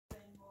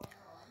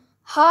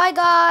Hi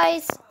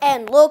guys,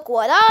 and look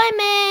what I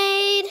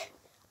made!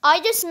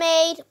 I just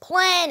made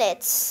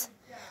planets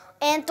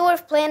and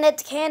dwarf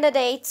planet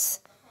candidates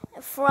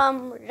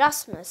from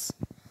Rasmus.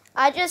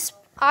 I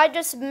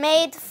just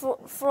made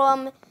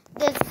from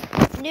this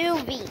new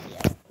video.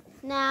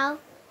 Now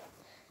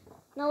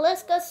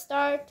let's get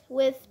start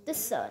with the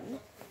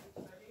sun.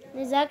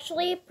 It's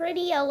actually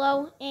pretty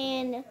yellow,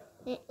 and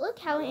look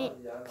how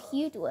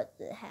cute what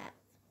it has.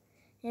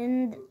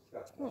 And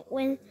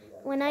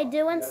when I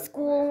do in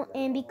school,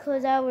 and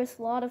because that was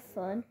a lot of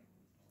fun.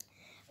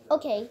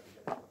 Okay,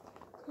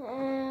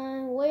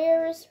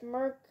 where is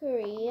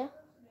Mercury?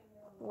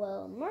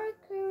 Well,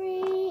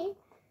 Mercury,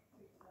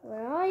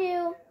 where are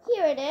you?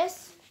 Here it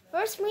is.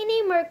 First we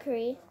need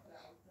Mercury,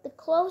 the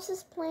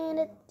closest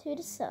planet to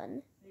the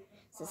sun.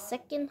 It's the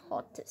second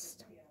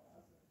hottest.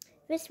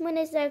 This one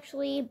is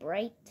actually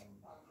bright,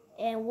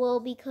 and well,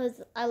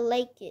 because I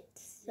like it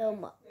so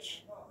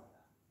much.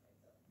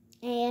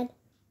 And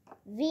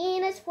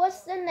Venus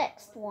was the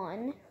next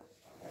one.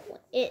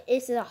 It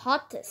is the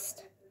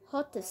hottest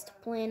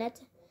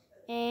planet,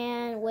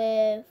 and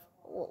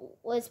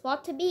was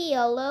about to be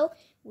yellow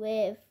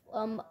with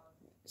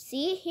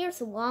see,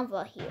 here's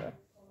lava here.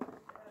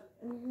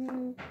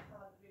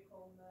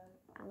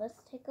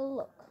 Let's take a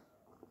look.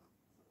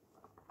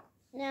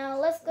 Now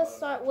let's go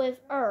start with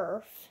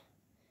Earth.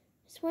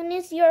 This one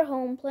is your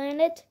home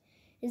planet,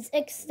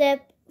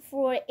 except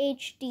for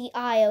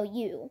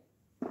HDIOU.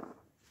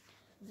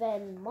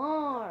 Then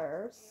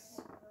Mars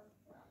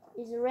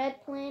is a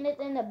red planet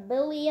and a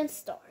billion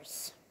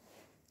stars.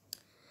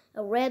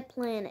 A red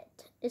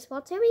planet. It's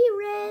supposed to be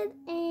red,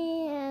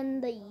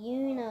 and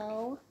you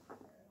know,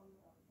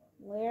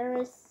 where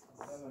is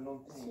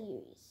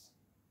Ceres?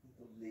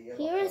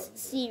 Here is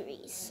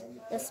Ceres,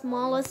 the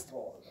smallest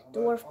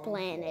dwarf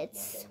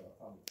planets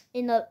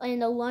in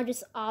the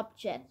largest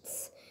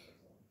objects.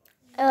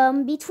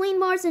 Between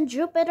Mars and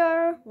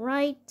Jupiter,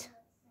 right?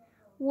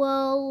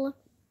 Well,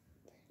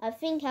 I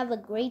think have a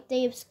great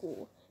day of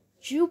school.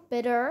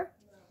 Jupiter,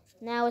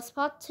 now it's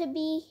supposed to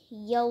be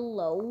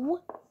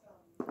yellow.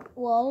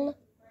 Well,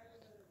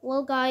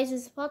 guys,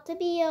 it's supposed to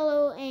be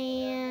yellow,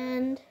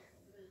 and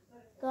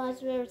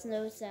guys, there's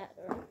no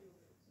Saturn.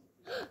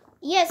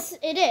 Yes,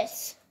 it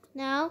is.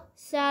 Now,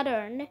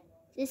 Saturn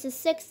is the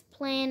sixth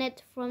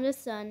planet from the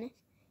sun,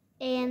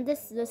 and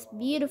this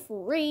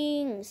beautiful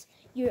rings.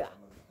 Yeah.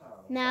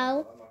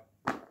 Now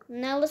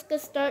let's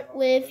get start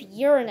with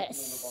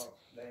Uranus.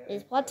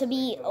 It's supposed to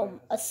be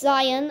a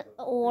cyan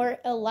or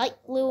a light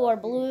blue or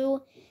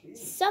blue,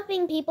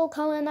 something people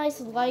colonize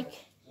like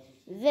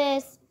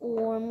this,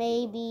 or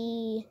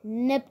maybe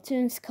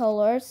Neptune's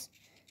colors.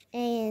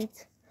 And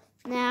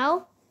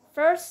now,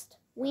 first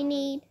we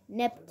need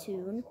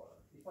Neptune.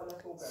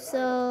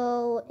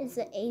 So it's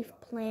the eighth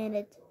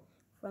planet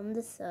from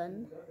the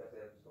sun.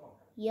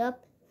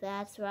 Yup,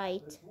 that's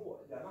right.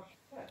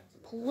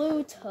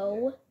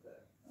 Pluto.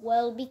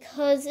 Well,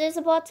 because it's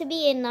about to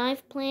be a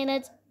ninth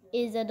planet,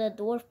 is it a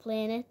dwarf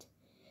planet?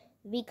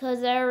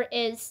 Because there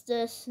is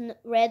the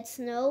red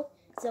snow,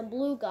 it's a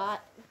blue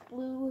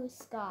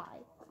sky.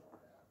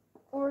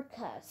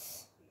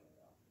 Orcus.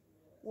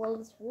 Well,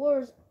 it's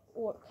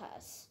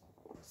Orcus.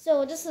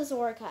 So this is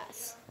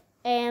Orcus.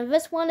 And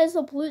this one is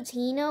a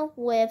Plutino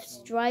with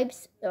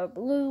stripes or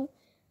blue.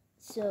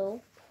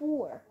 So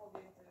Core.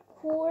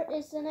 Core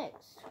is the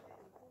next.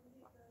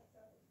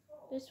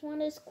 This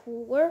one is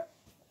Core.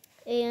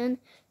 And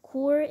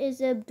Core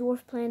is a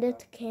dwarf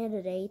planet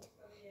candidate.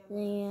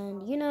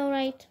 And you know,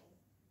 right?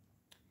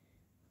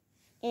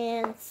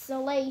 And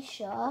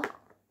Salacia.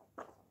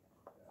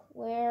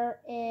 Where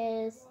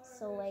is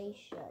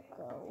Salacia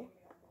go?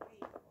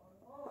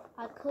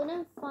 I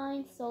couldn't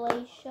find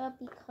Salacia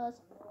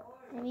because,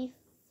 let me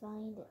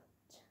find it.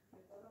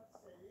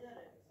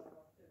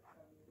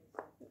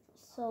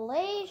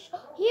 Salacia,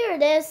 here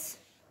it is.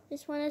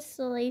 This one is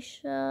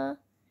Salacia.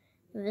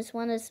 This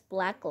one is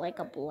black like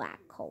a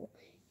black hole.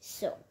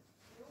 So,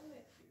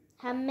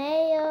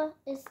 Haumea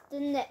is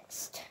the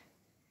next.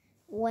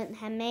 When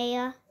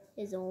Haumea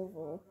is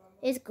oval,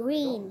 it's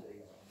green.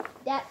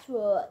 That's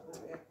right.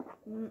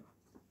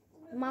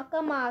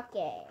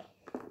 Makemake.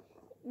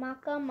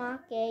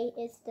 Makemake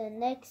is the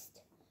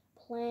next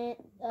planet.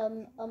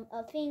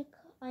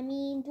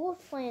 Dwarf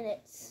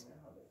planets.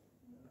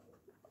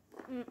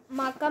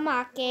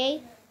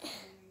 Makemake.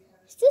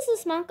 This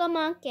is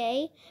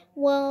Makemake.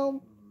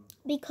 Well,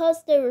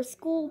 because there are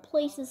school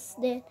places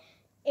that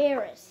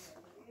Eris.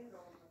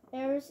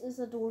 Eris is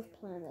a dwarf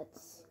planet.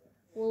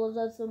 Well,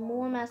 that's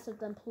more massive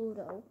than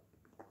Pluto.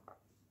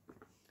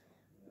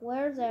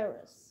 Where's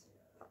Eris?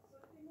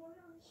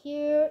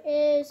 Here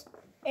is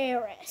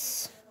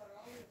Eris.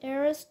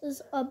 Eris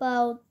is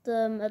about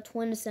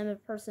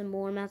 27%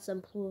 more mass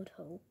than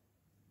Pluto.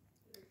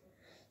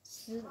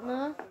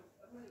 Sedna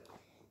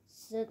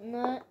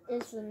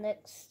is the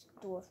next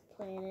dwarf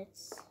planet.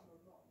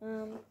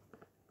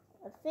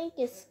 I think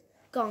it's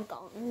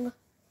Gonggong.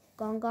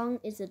 Gonggong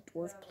is a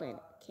dwarf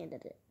planet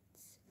candidate.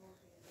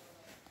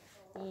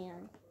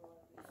 And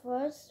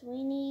first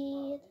we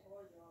need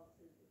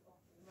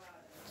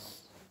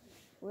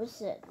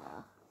Where's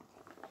Sedna?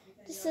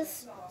 This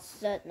is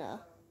Sedna.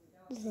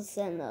 This is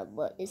Sedna,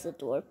 but is a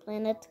dwarf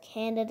planet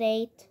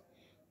candidate,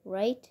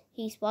 right?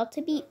 He's about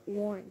to be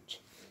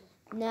orange.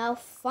 Now,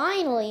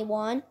 finally,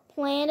 one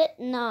planet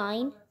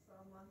 9,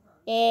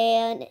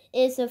 and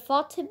is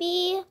thought to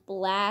be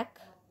black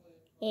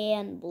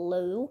and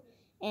blue,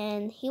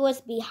 and he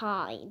was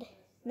behind.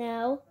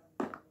 Now,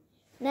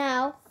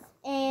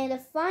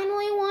 and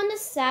finally, one the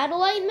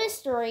satellite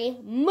mystery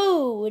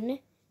moon.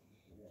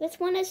 This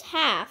one is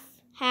half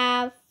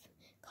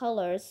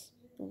colors,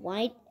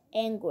 white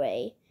and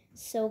gray.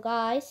 So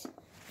guys,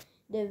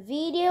 the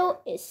video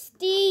is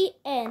the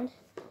end.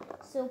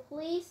 So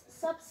please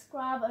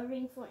subscribe and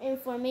ring for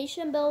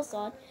information bells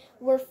on.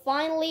 We're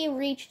finally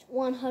reached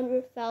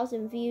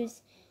 100,000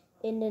 views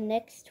in the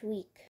next week.